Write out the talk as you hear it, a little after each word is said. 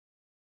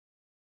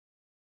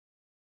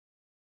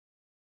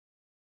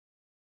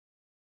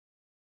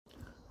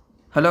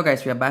Hello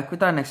guys, we are back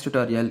with our next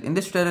tutorial. In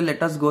this tutorial,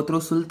 let us go through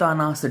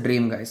Sultana's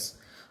dream, guys.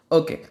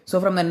 Okay, so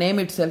from the name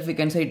itself, we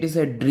can say it is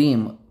a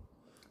dream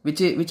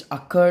which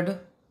occurred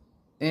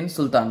in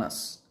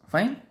Sultanas.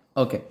 Fine?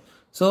 Okay,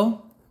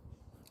 so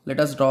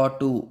let us draw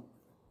two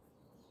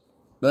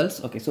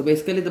girls. Okay, so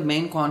basically the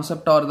main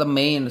concept or the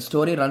main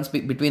story runs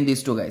between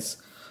these two guys.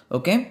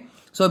 Okay,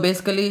 so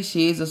basically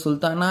she is a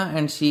Sultana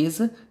and she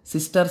is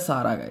sister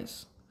Sara,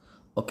 guys.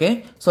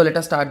 Okay, so let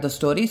us start the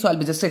story. So I'll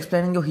be just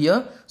explaining you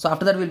here. So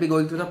after that we'll be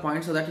going through the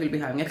points so that we'll be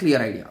having a clear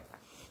idea.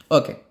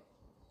 Okay,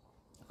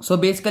 so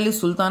basically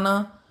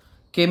Sultana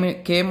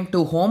came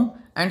to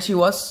home and she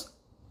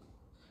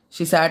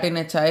sat in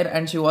a chair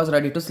and she was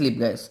ready to sleep,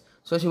 guys.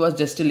 So she was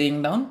just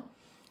laying down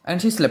and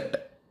she slept.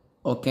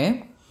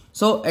 Okay,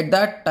 so at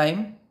that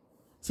time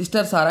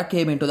sister Sara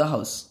came into the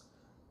house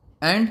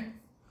and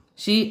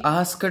she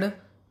asked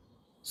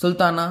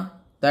Sultana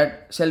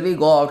that shall we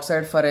go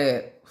outside for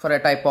a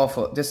type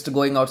of just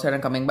going outside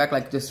and coming back,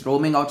 like just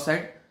roaming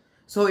outside.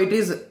 So it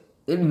is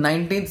in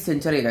 19th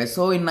century, guys.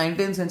 So in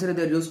 19th century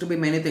there used to be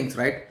many things,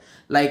 right?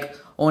 Like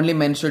only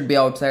men should be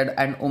outside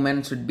and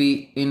women should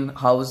be in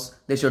house.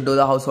 They should do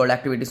the household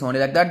activities only,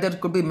 like that. There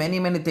could be many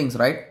things,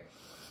 right?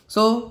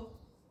 So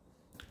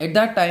at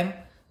that time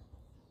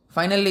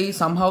finally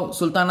somehow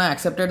Sultana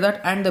accepted that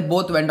and they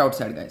both went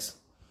outside, guys.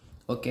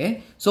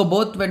 Okay, so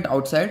both went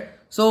outside.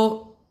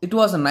 So it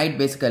was a night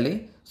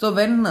basically. So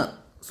when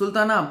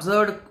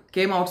Sultana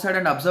came outside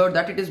and observed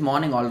that it is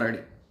morning already.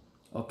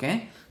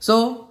 Okay,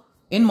 so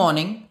in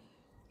morning,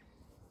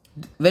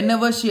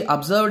 whenever she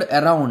observed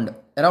around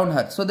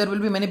her, so there will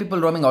be many people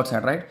roaming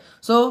outside, right?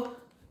 So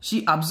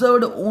she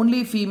observed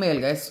only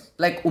female, guys,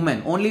 like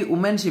women, only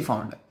women she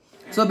found.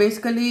 So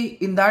basically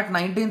in that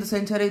 19th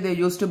century there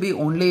used to be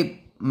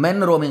only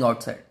men roaming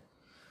outside,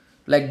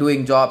 like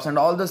doing jobs, and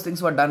all those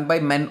things were done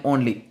by men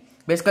only.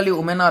 Basically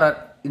women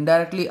are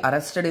indirectly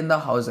arrested in the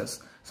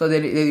houses. So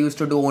they used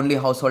to do only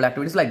household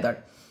activities like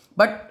that.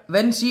 But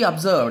when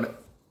Sultana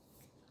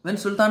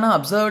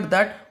observed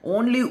that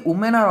only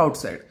women are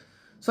outside,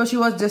 so she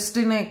was just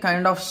in a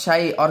kind of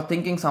shy or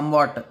thinking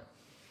somewhat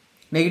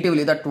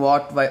negatively that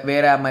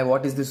where am I,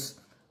 what is this?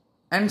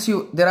 And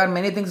there are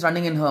many things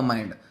running in her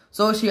mind.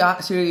 So she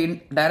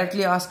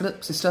directly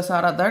asked sister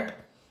Sara that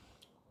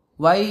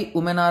why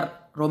women are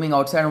roaming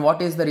outside and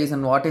what is the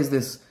reason, what is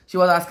this? She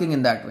was asking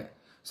in that way.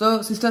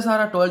 So sister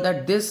Sara told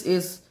that this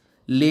is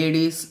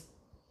ladies'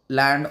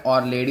 land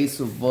or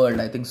ladies' world,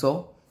 I think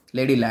so.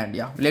 Lady land,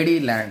 yeah, lady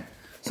land.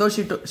 So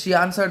she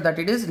answered that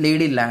it is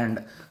lady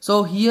land.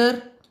 So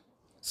here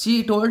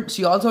she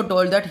also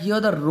told that here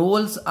the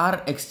roles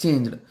are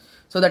exchanged.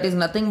 So that is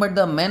nothing but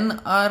the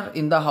men are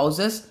in the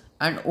houses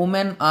and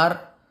women are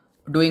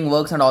doing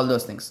works and all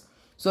those things.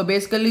 So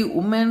basically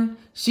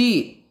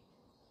she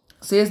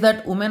says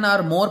that women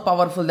are more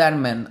powerful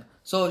than men.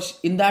 So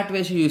in that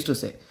way she used to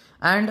say.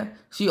 And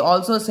she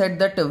also said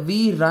that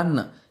we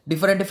run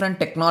different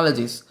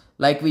technologies,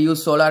 like we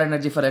use solar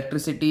energy for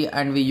electricity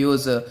and we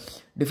use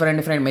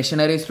different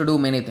machineries to do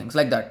many things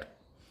like that.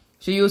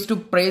 She used to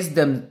praise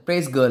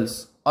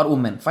girls or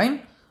women.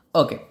 Fine.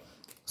 Okay.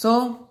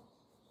 So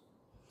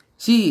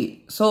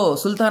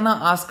Sultana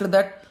asked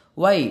that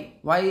why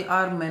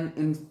are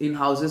men in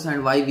houses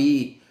and why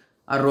we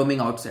are roaming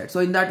outside.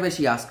 So in that way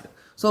she asked.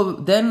 So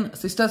then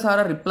sister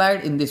Sara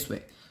replied in this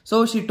way.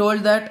 So she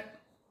told that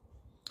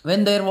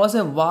when there was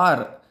a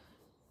war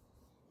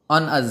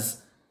on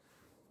us,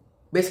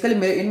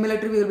 basically in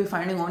military we will be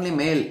finding only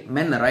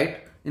men,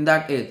 right? In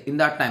that age, in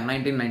that time,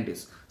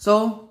 1990s.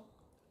 So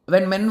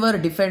when men were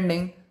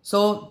defending,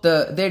 so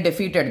they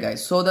defeated,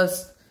 guys. So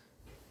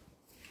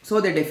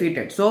they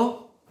defeated.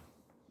 So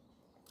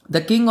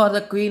the king or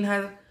the queen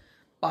has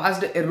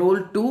passed a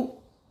rule to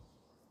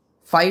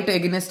fight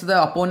against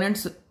the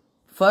opponents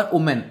for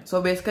women.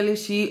 So basically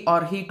she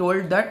or he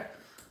told that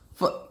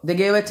they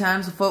gave a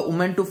chance for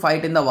women to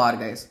fight in the war,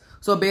 guys.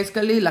 So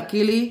basically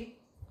luckily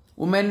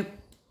women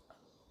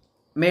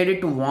made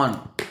it to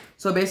won.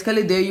 So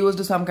basically they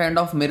used some kind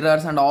of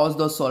mirrors and all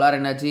those solar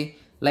energy,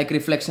 like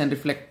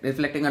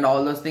reflecting and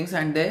all those things,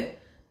 and they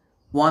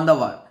won the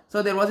war.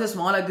 So there was a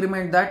small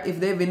agreement that if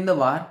they win the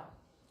war,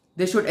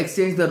 they should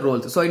exchange the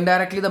roles. So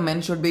indirectly the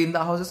men should be in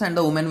the houses and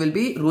the women will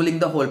be ruling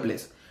the whole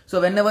place.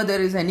 So whenever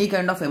there is any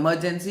kind of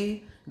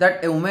emergency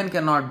that a woman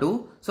cannot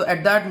do, so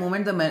at that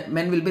moment the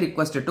men will be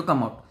requested to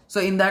come out.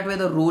 So in that way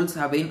the rules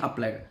have been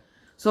applied.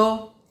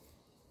 So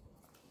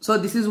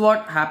this is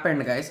what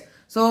happened, guys.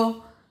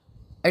 So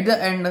at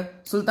the end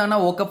Sultana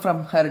woke up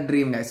from her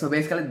dream, guys. So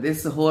basically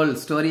this whole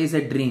story is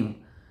a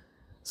dream.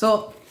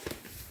 So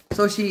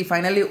she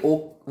finally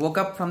woke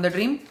up from the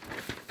dream.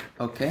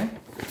 Okay,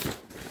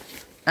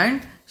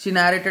 and she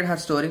narrated her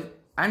story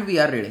and we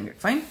are reading it.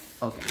 Fine.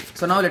 Okay,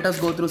 so now let us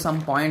go through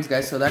some points,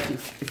 guys, so that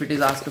if it is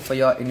asked for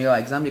in your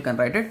exam you can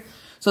write it.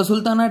 So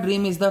Sultana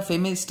dream is the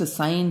famous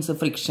science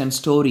fiction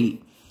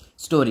story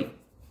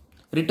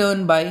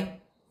written by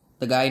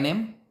the guy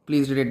name,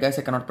 please read it, guys,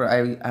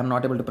 I am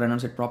not able to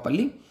pronounce it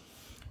properly,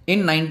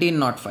 in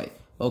 1905.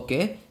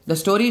 Okay, the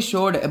story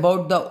showed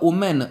about the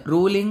woman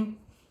ruling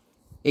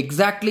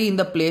exactly in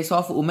the place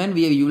of women,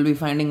 you will be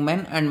finding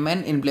men, and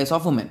men in place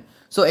of women.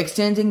 So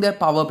exchanging their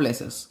power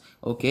places.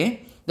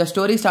 Okay. The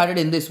story started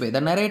in this way.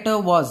 The narrator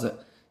was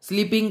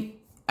sleeping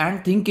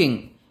and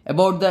thinking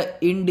about the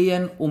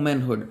Indian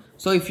womanhood.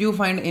 So if you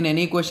find in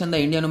any question the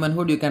Indian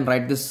womanhood, you can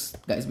write this,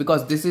 guys,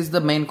 because this is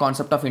the main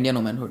concept of Indian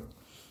womanhood.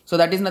 So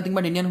that is nothing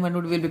but Indian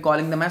womanhood. We will be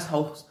calling them as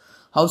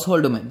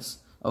household women.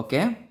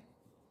 Okay.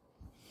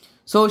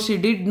 So she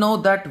did know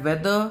that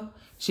whether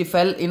she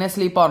fell in a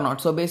sleep or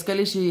not. So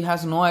basically she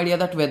has no idea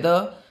that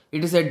whether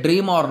it is a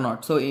dream or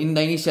not. So in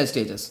the initial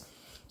stages.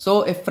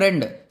 So a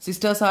friend,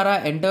 Sister Sarah,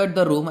 entered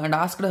the room and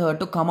asked her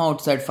to come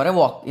outside for a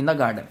walk in the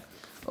garden.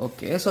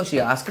 Okay, so she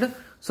asked.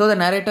 So the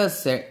narrator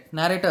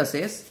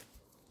says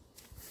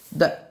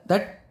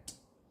that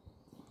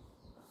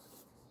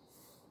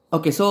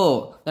okay,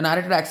 so the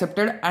narrator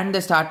accepted and they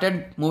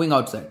started moving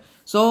outside.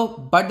 So,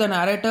 but the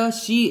narrator,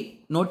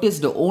 she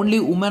noticed only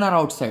women are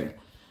outside,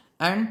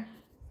 and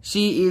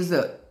she is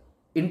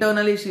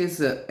internally she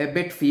is a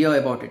bit fear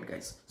about it,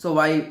 guys. So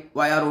why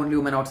are only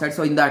women outside?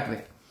 So in that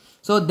way.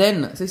 So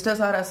then Sister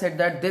Sarah said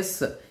that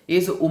this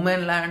is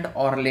woman land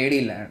or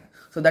lady land.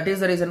 So that is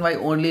the reason why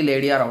only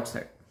lady are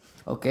outside.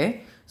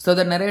 Okay. So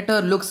the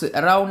narrator looks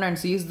around and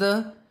sees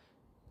that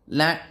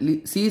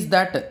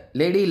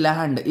lady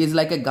land is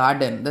like a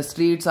garden. The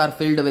streets are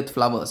filled with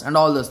flowers and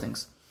all those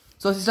things.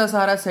 So Sister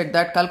Sarah said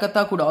that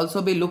Calcutta could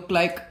also be looked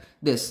like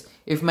this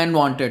if men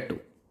wanted to.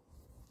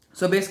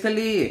 So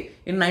basically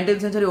in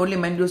 19th century only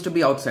men used to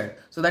be outside.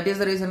 So that is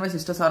the reason why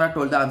Sister Sarah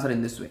told the answer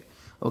in this way.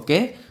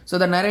 Okay. So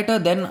the narrator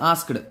then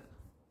asked,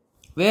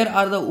 where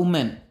are the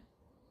women?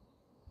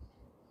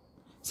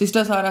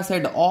 Sister Sarah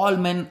said all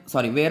men,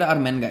 sorry, where are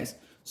men, guys?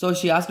 So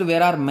she asked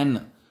where are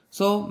men?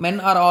 So men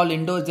are all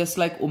indoors just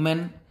like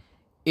women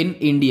in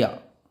India.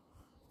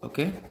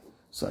 Okay.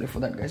 Sorry for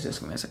that, guys. Just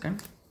give me a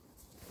second.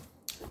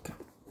 Okay.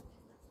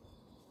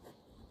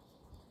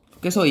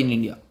 Okay, so in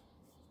India.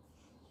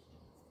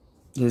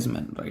 This is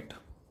men, right?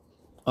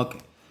 Okay.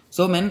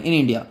 So men in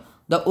India.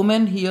 The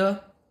women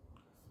here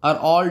are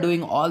all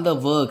doing all the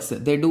works.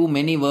 They do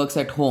many works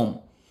at home.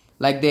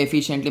 Like they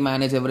efficiently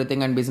manage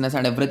everything and business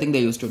and everything they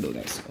used to do,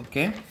 guys.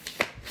 Okay.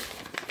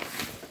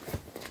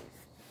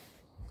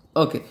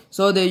 Okay.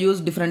 So they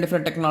use different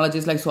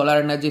technologies like solar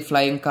energy,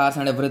 flying cars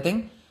and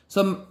everything.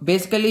 So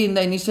basically in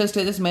the initial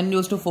stages, men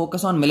used to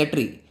focus on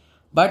military.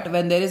 But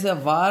when there is a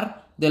war,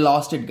 they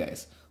lost it,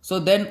 guys. So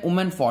then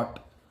women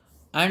fought.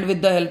 And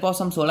with the help of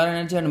some solar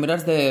energy and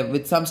mirrors,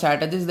 with some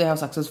strategies, they have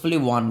successfully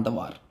won the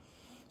war.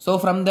 So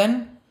from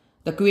then,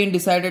 the queen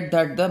decided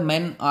that the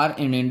men are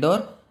in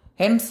indoor,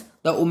 hence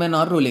the women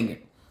are ruling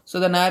it. So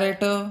the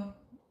narrator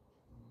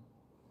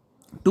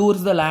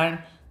tours the land,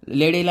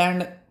 lady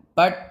land,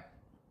 but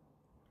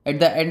at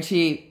the end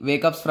she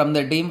wakes up from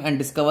the dream and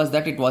discovers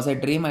that it was a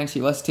dream and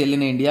she was still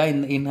in India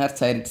in her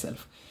chair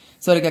itself.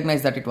 So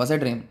recognize that it was a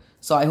dream.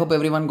 So I hope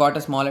everyone got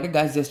a small idea,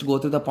 guys. Just go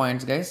through the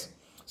points, guys.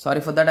 Sorry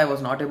for that, I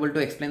was not able to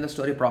explain the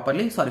story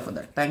properly. Sorry for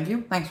that. Thank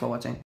you. Thanks for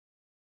watching.